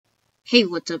Hey,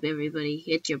 what's up, everybody?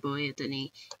 It's your boy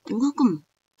Anthony, and welcome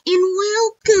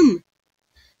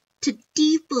to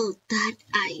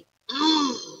didnt.ioooooo.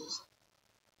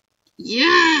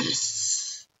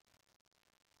 Yes.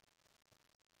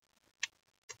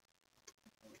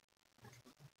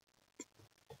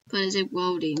 But is it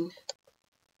loading?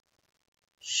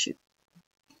 Shoot.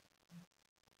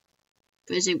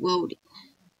 But is it loading?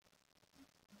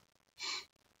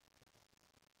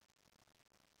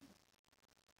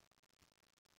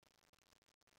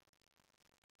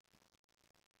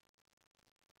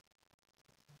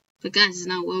 But guys, it's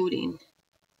not loading.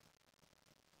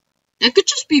 That could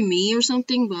just be me or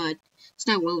something, but it's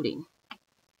not loading.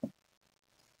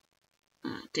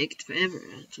 Take it forever,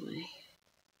 actually.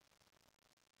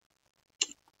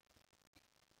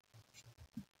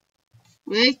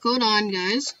 Wait, hold on,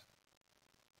 guys.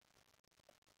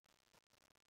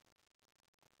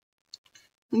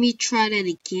 Let me try that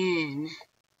again.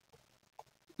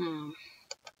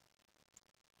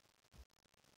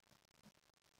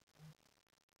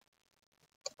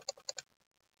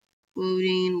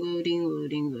 Loading.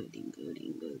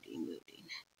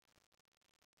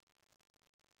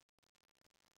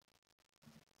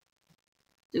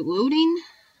 Is it loading?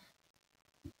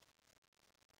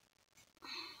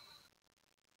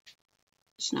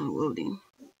 It's not loading.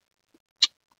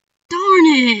 Darn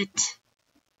it!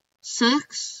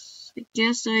 Sucks. I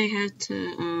guess I had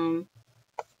to,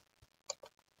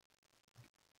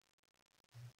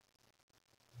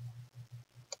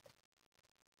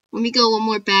 let me go one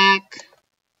more back.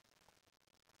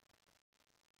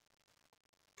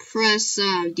 Press,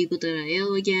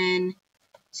 didnt.ioooooo again.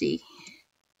 See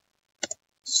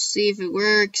if it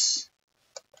works.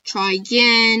 Try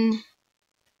again.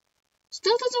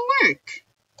 Still doesn't work.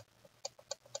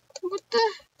 What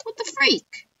the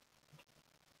freak?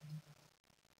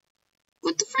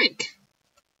 What the frick?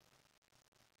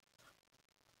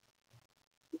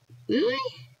 Really?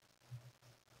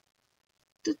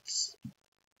 That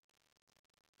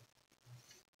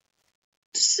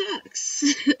sucks.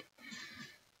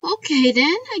 Okay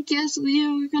then, I guess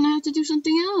we're gonna have to do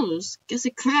something else. Guess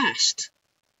it crashed.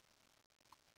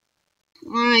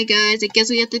 Alright guys, I guess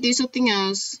we have to do something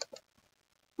else.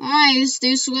 Alright, let's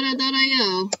do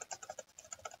slither.ioooooo.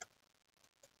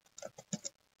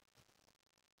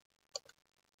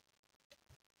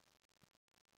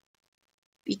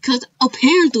 Because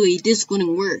apparently this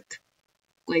wouldn't work.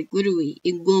 Like literally,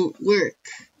 it won't work.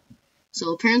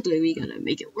 So apparently we gotta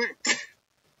make it work.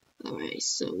 Alright,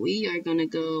 so we are gonna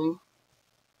go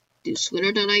do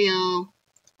slither.ioooooo.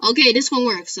 Okay, this one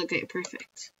works. Okay,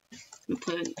 perfect. I'm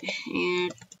gonna put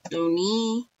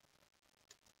Anthony.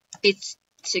 It's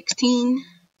 16.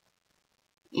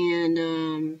 And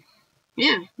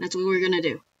yeah, that's what we're gonna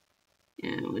do.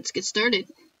 And let's get started.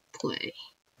 Play.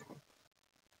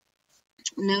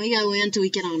 Now we gotta wait until we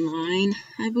get online,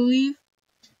 I believe.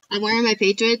 I'm wearing my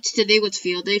Patriots. Today was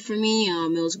field day for me.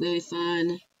 It was really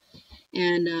fun.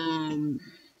 And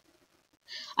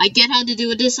I get how to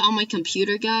do this on my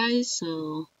computer, guys,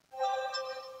 so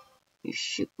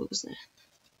shoot, what was that?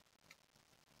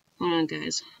 Hold on,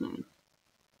 guys. Hold on.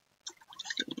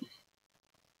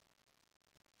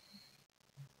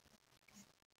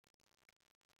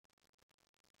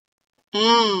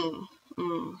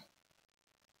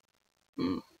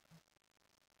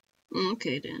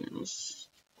 Okay then, I was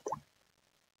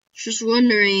just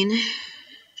wondering.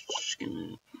 Just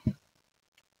gonna,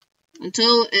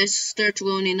 until it starts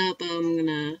loading up, I'm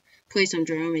gonna play some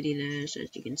Dramedy Dash,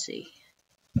 as you can see.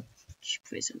 Just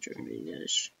play some Dramedy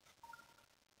Dash.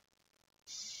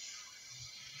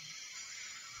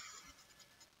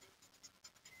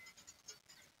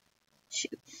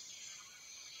 Shoot.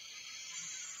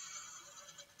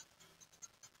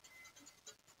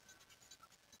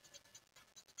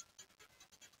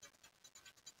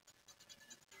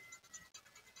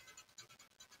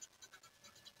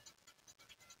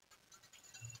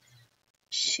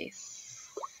 Shit.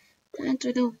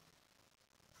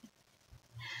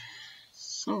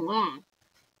 So long.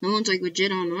 No one's like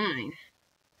legit online.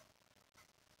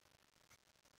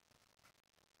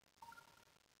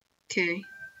 Okay.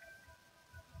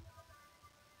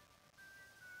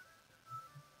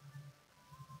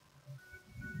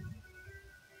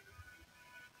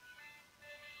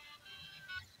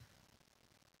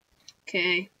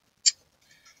 Okay.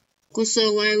 Cool,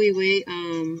 so while we wait,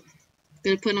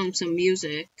 gonna put on some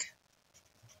music.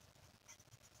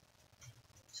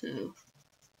 So,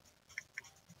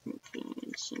 put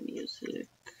on some music.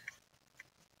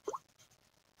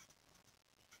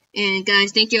 And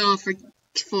guys, thank you all for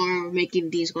making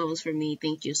these levels for me.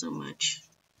 Thank you so much.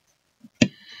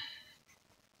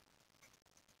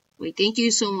 Wait, thank you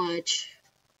so much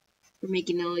for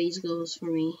making all these goals for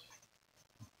me.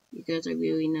 You guys are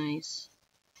really nice.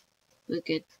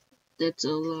 Look at, that's a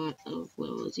lot of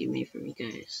levels you made for me,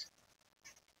 guys.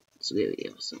 It's really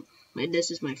awesome.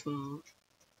 This is my phone,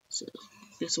 so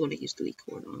that's what I used to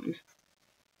record on.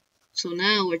 So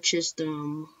now we're just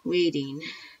waiting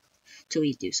till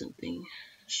we do something.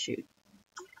 Shoot.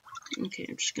 Okay,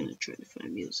 I'm just gonna try to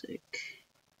find music.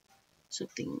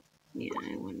 Something. Yeah,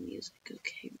 I want music.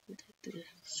 Okay,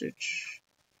 search.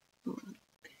 Oh,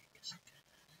 okay.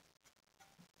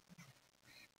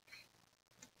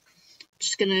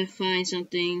 Just gonna find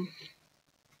something.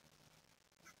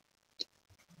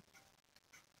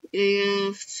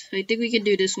 Yeah, I think we can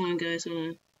do this one, guys. Hold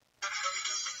on.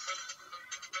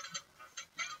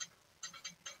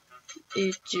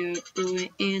 It's your boy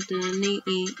Anthony.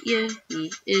 Yeah,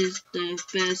 he is the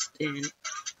best in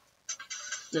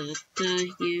the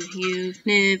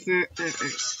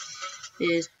universe.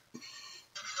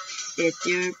 It's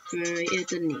your boy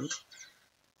Anthony.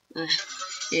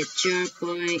 It's your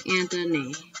boy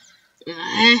Anthony.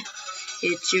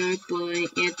 It's your boy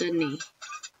Anthony.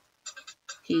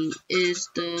 He is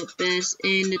the best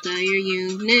in the entire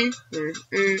universe.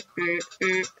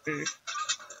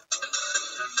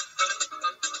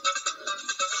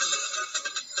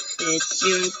 It's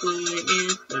your boy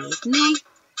Anthony.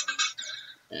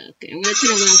 Okay, I'm gonna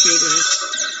turn it off for you guys.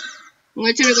 I'm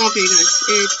gonna turn it off for you guys.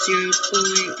 It's your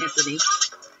boy Anthony.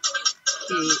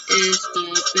 He is the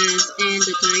best in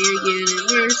the entire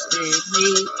universe, and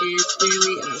he is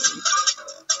really awesome.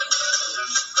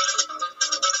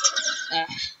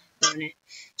 Darn it.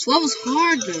 This level's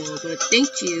hard though, but thank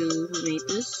you who made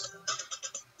this.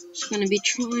 Just gonna be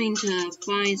trying to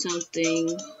find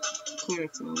something. Quarter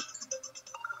funk.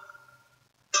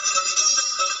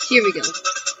 Here we go.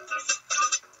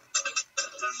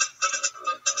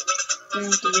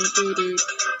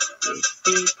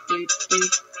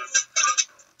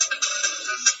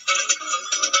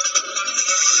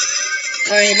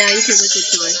 Alright, now you can listen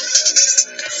to it.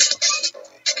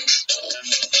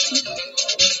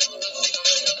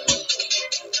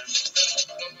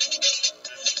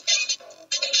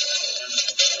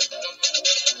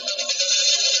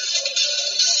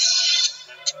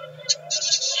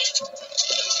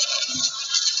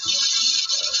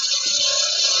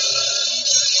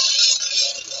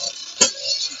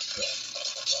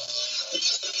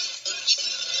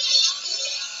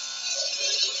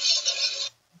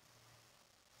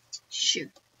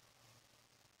 Shoot.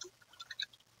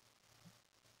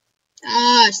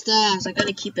 Ah, stars. I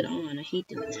gotta keep it on. I hate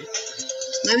doing that.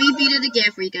 Let me beat it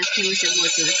again for you guys to listen more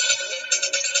to it.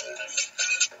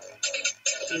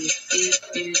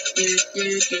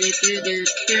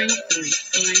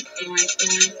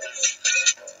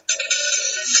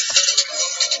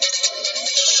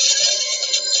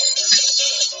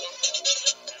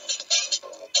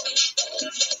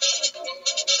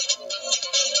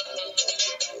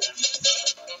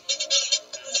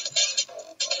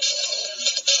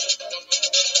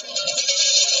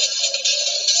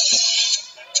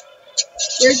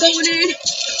 We're going in.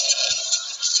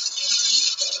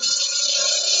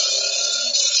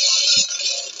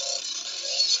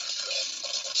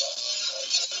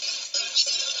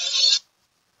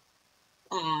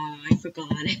 Aw, I forgot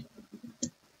it.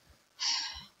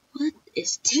 What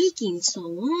is taking so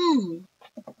long?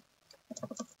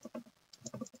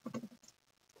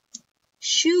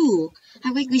 Shoot,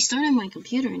 I restarted my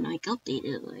computer and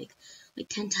updated like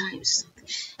 10 times.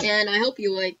 And I hope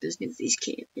you like this new face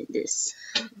cam and this.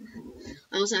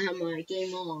 I also have my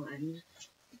game on.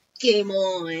 Game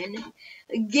on.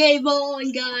 Game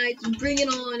on, guys. Bring it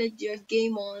on. It's your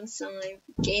game on sign.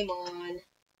 Game on.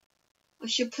 I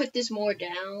should put this more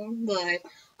down, but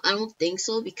I don't think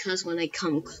so because when I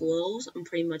come close, I'm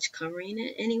pretty much covering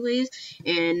it anyways.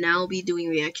 And now I'll be doing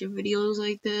reaction videos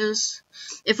like this.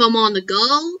 If I'm on the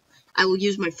go, I will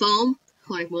use my phone,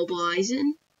 like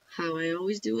mobilizing, how I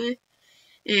always do it.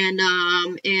 And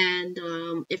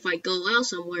if I go out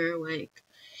somewhere, like,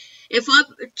 if I'm,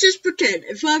 just pretend,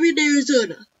 if I'm in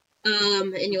Arizona,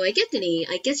 and you're like, Anthony,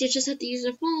 I guess you just have to use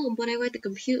your phone, but I like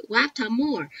the laptop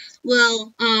more.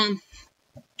 Well,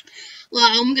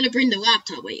 I'm gonna bring the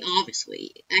laptop away,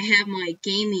 obviously. I have my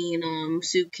gaming,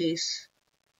 suitcase,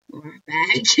 or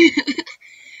bag,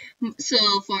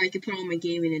 so far I can put all my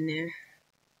gaming in there.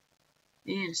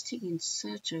 Man, it's taking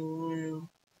such a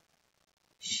while.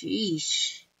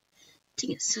 Sheesh. It's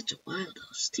taking such a while, though.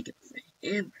 It's taking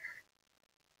forever.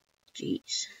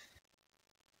 Jeez.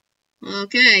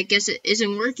 Okay, I guess it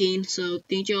isn't working, so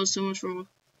thank you all so much for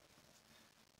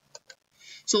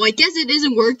So I guess it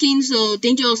isn't working, so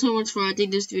thank you all so much for watching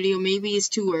this video. Maybe it's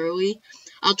too early.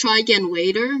 I'll try again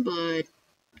later, but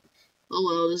oh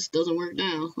well, this doesn't work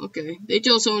now. Okay, thank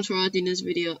you all so much for watching this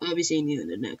video. I'll be seeing you in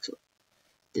the next one.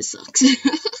 This sucks.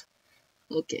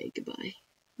 Okay, goodbye.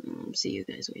 See you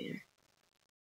guys later.